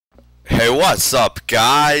Hey, what's up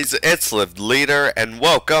guys? It's LivedLeader and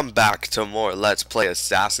welcome back to more Let's Play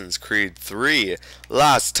Assassin's Creed 3.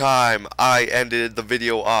 Last time I ended the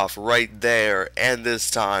video off right there, and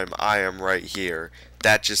this time I am right here.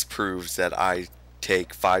 That just proves that I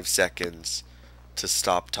take 5 seconds to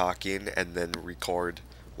stop talking and then record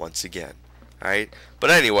once again. Alright?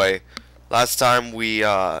 But anyway, last time we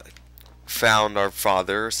found our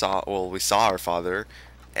father, we saw our father,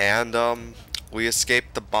 and we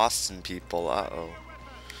escaped the Boston people. Uh-oh.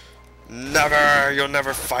 Never! You'll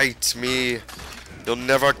never fight me! You'll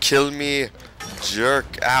never kill me!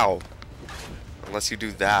 Jerk. Ow. Unless you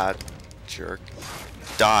do that. Jerk.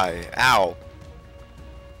 Die. Ow.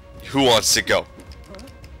 Who wants to go?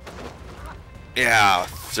 Yeah,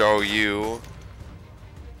 throw you.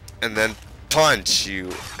 And then punch you.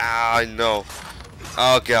 Ah, no.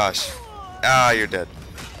 Oh gosh. Ah, you're dead.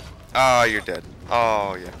 Ah, you're dead.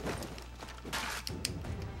 Oh, yeah.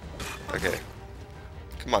 Okay.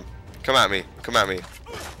 Come on. Come at me. Come at me.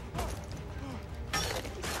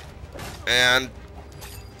 And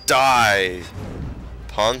die,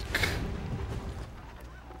 punk.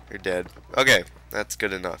 You're dead. Okay, that's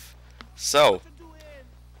good enough. So,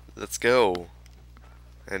 let's go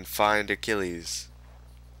and find Achilles.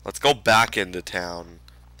 Let's go back into town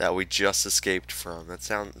that we just escaped from. That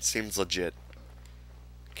seems legit.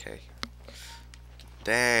 Okay.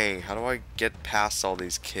 Dang, how do I get past all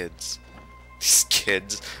these kids? These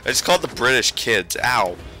kids? I just called the British kids.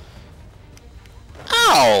 Ow.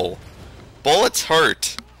 Ow! Bullets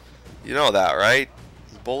hurt. You know that, right?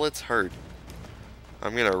 Bullets hurt.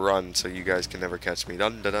 I'm gonna run so you guys can never catch me.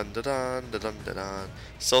 Dun dun dun dun dun dun dun dun.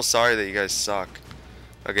 So sorry that you guys suck.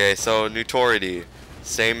 Okay, so notoriety.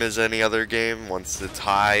 Same as any other game. Once it's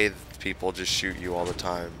high, people just shoot you all the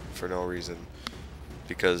time for no reason.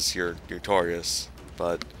 Because you're notorious.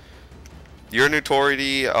 But your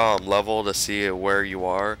notoriety level, to see where you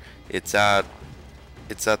are, it's at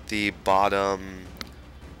the bottom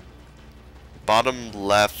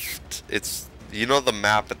left. It's, you know, the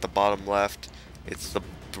map at the bottom left, it's the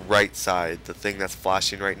right side, the thing that's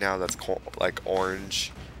flashing right now, that's like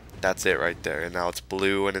orange. That's it right there. And now it's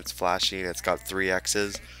blue and it's flashing. It's got 3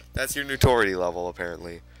 X's. That's your notoriety level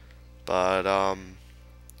apparently. But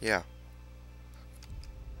yeah,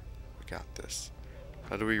 we got this.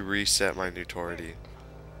 How do we reset my notoriety?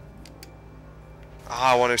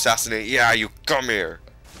 Ah, I want to assassinate. Yeah, you come here.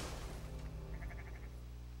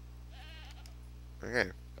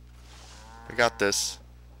 Okay. We got this.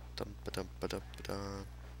 Dum, ba-dum, ba-dum, ba-dum.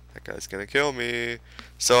 That guy's gonna kill me.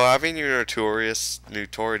 So having your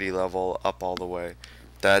notoriety level up all the way,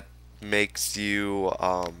 that makes you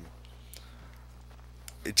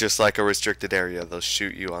just like a restricted area. They'll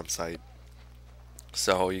shoot you on sight.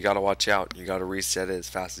 So you gotta watch out. You gotta reset it as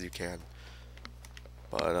fast as you can.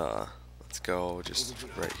 But let's go just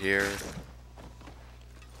right here.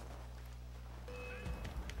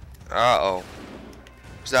 Uh-oh.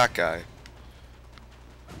 Who's that guy?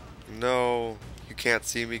 No, you can't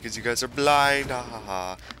see me because you guys are blind. Ha ha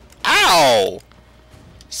ha. Ow!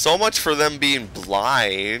 So much for them being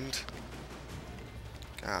blind.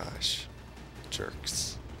 Gosh. Jerks.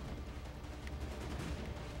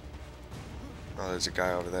 Oh, there's a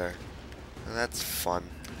guy over there. Oh, that's fun.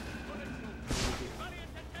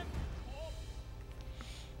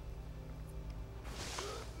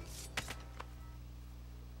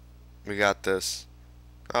 We got this.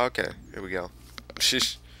 Oh, okay, here we go.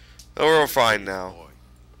 Sheesh. Oh, we're fine now.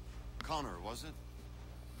 Connor, was it?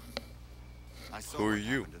 I saw Who are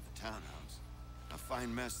you? At the townhouse. A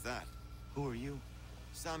fine mess that. Who are you?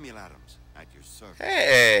 Samuel Adams, at your service.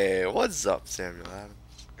 Hey, what's up, Samuel Adams?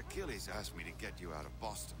 Achilles asked me to get you out of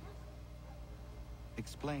Boston.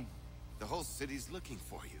 Explain. The whole city's looking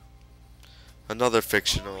for you. Another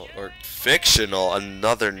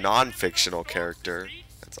another non-fictional character.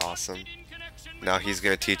 That's awesome. Now he's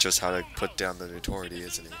gonna teach us how to put down the notoriety,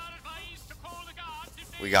 isn't he?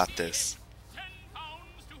 We got this.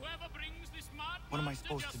 What am I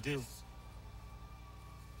supposed to do?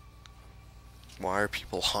 Why are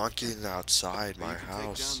people honking outside my You can take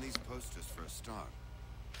house? down these posters for a start.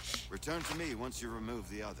 Return to me once you remove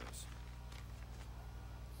the others.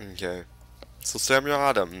 Okay. So Samuel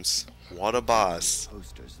Adams, what a boss.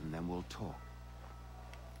 Posters, and then we'll talk.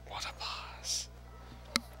 What a boss.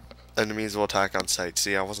 Enemies will attack on sight.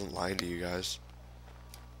 See, I wasn't lying to you guys.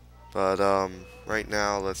 But right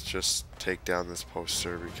now let's just take down this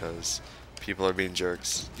poster because people are being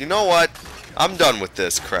jerks. You know what? I'm done with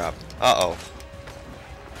this crap. Uh-oh.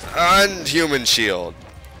 Unhuman shield.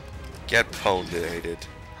 Get pwned.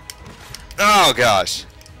 Oh gosh.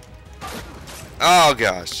 Oh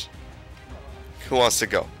gosh. Who wants to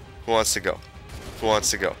go? Who wants to go? Who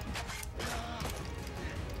wants to go?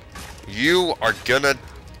 You are gonna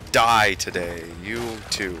die today. You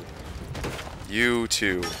too. You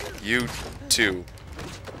too. You too.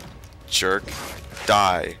 Jerk.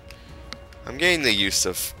 Die. I'm getting the use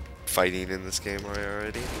of fighting in this game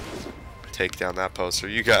already. Take down that poster.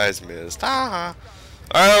 You guys missed. Ah!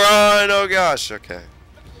 Alright, oh gosh, okay.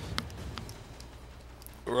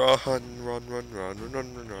 Run, run, run, run, run, run,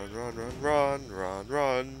 run, run, run, run, run,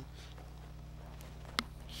 run.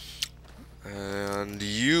 And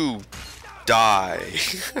you die.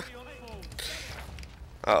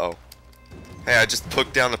 Uh-oh. Hey, I just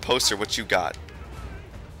took down the poster. What you got?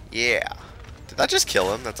 Yeah. Did that just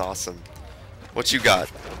kill him? That's awesome. What you got?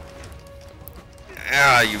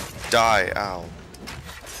 Ah, you die. Ow.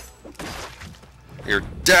 You're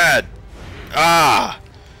dead. Ah.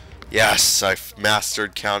 Yes, I've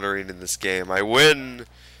mastered countering in this game. I win.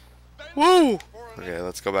 Woo. Okay,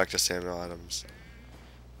 let's go back to Samuel Adams.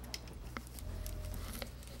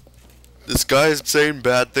 This guy's saying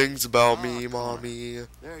bad things about me, mommy.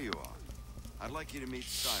 There you are. I'd like you to meet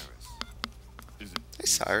Cyrus. Hey,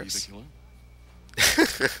 Cyrus.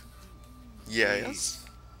 Yeah, yes.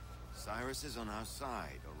 Cyrus is on our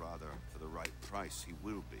side, or rather, for the right price, he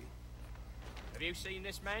will be. Have you seen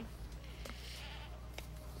this man?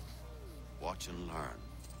 Watch and learn.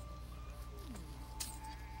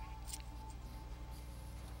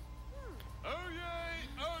 Oh yay,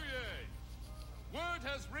 oh yay! Word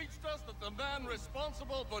has reached us that the man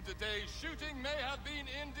responsible for today's shooting may have been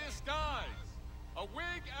in disguise. A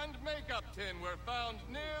wig and makeup tin were found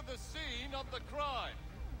near the scene of the crime.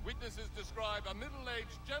 Witnesses describe a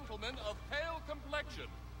middle-aged gentleman of pale complexion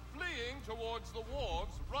fleeing towards the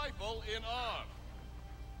wharves, rifle in arm.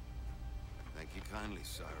 Thank you kindly,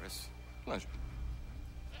 Cyrus. Pleasure.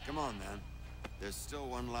 Come on, then. There's still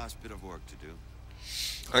one last bit of work to do.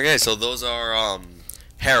 Okay, so those are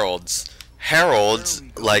heralds. Heralds,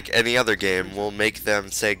 like any other game, will make them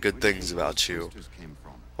say good things about you.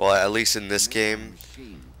 Well, at least in this game.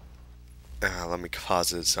 Let me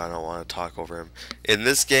pause it so I don't want to talk over him. In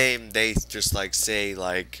this game, they just like say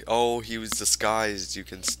like, "Oh, he was disguised. You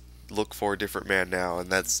can look for a different man now," and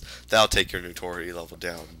that'll take your notoriety level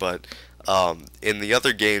down. But in the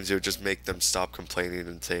other games, it would just make them stop complaining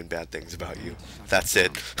and saying bad things about you. That's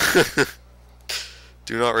it.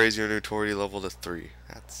 Do not raise your notoriety level to 3.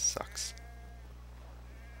 That sucks.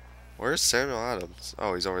 Where's Samuel Adams?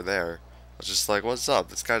 Oh, he's over there. I was just like, what's up?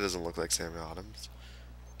 This guy doesn't look like Samuel Adams.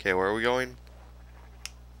 Okay, where are we going?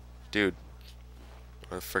 Dude.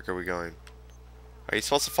 Where the frick are we going? Are you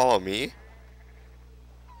supposed to follow me?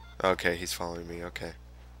 Okay, he's following me. Okay.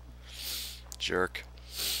 Jerk.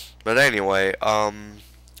 But anyway,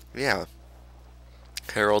 yeah.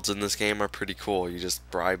 Heralds in this game are pretty cool. You just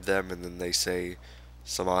bribe them and then they say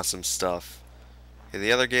some awesome stuff. In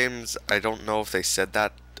the other games, I don't know if they said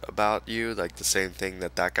that about you, like the same thing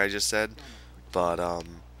that that guy just said, but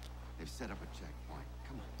They've set up a checkpoint.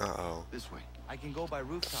 Come on. uh-oh. This way. I can go by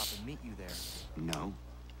rooftop and meet you there. No.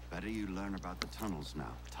 Better you learn about the tunnels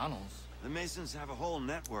now. Tunnels? The Masons have a whole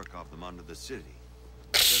network of them under the city.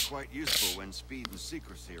 They're quite useful when speed and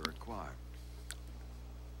secrecy are required.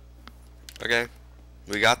 Okay.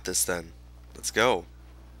 We got this then. Let's go.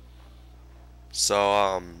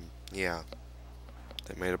 So, yeah.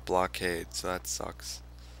 They made a blockade, so that sucks.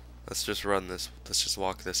 Let's just run this. Let's just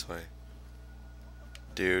walk this way.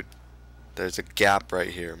 Dude, there's a gap right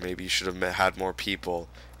here. Maybe you should have had more people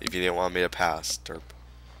if you didn't want me to pass, derp.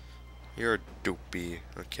 You're a doopy.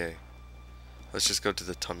 Okay. Let's just go to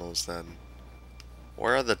the tunnels then.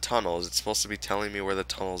 Where are the tunnels? It's supposed to be telling me where the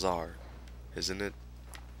tunnels are. Isn't it?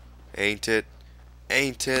 Ain't it?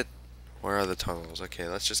 Ain't it? Where are the tunnels? Okay,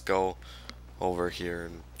 let's just go over here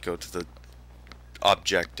and go to the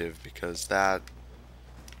objective, because that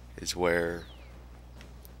is where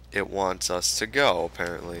it wants us to go,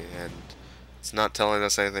 apparently, and it's not telling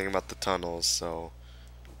us anything about the tunnels. So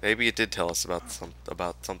maybe it did tell us about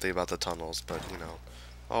something about the tunnels, but you know,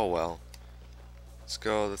 oh well. Let's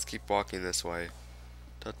go. Let's keep walking this way.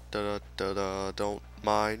 Da da da da da. Don't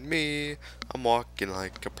mind me. I'm walking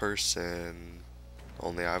like a person.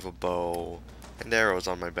 Only I have a bow and arrows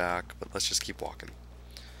on my back. But let's just keep walking.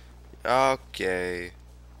 Okay.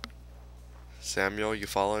 Samuel, you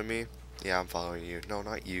following me? Yeah, I'm following you. No,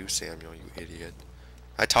 not you, Samuel, you idiot.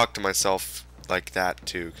 I talk to myself like that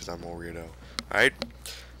too, because I'm a weirdo. Alright?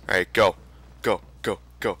 Alright, go. Go, go,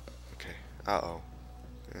 go. Okay. Uh-oh.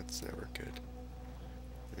 That's never good.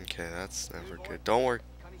 Okay, that's never good. Don't worry.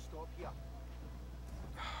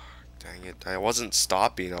 Dang it. I wasn't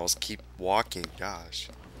stopping. I was keep walking. Gosh.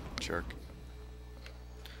 Jerk.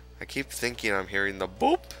 I keep thinking I'm hearing the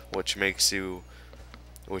boop, which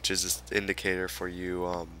is an indicator for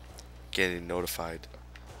you getting notified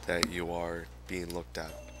that you are being looked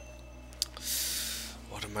at.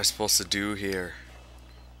 What am I supposed to do here?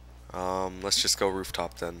 Let's just go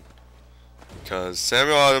rooftop then, because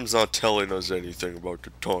Samuel Adams not telling us anything about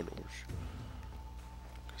the tunnels.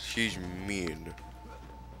 He's mean.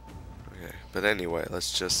 Okay, but anyway,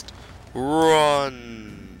 let's just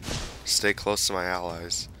run. Stay close to my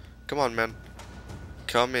allies. Come on, man.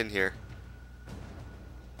 Come in here.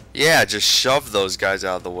 Yeah, just shove those guys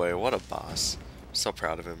out of the way. What a boss. I'm so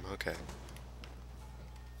proud of him. Okay.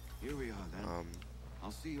 Here we are then.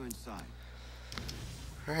 I'll see you inside.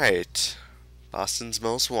 Alright. Boston's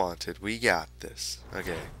Most Wanted. We got this.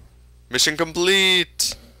 Okay. Mission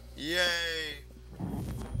complete! Yay!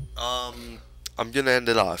 I'm gonna end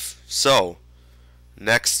it off. So,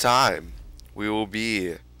 next time, we will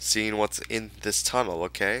be seeing what's in this tunnel,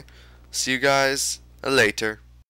 okay? See you guys later.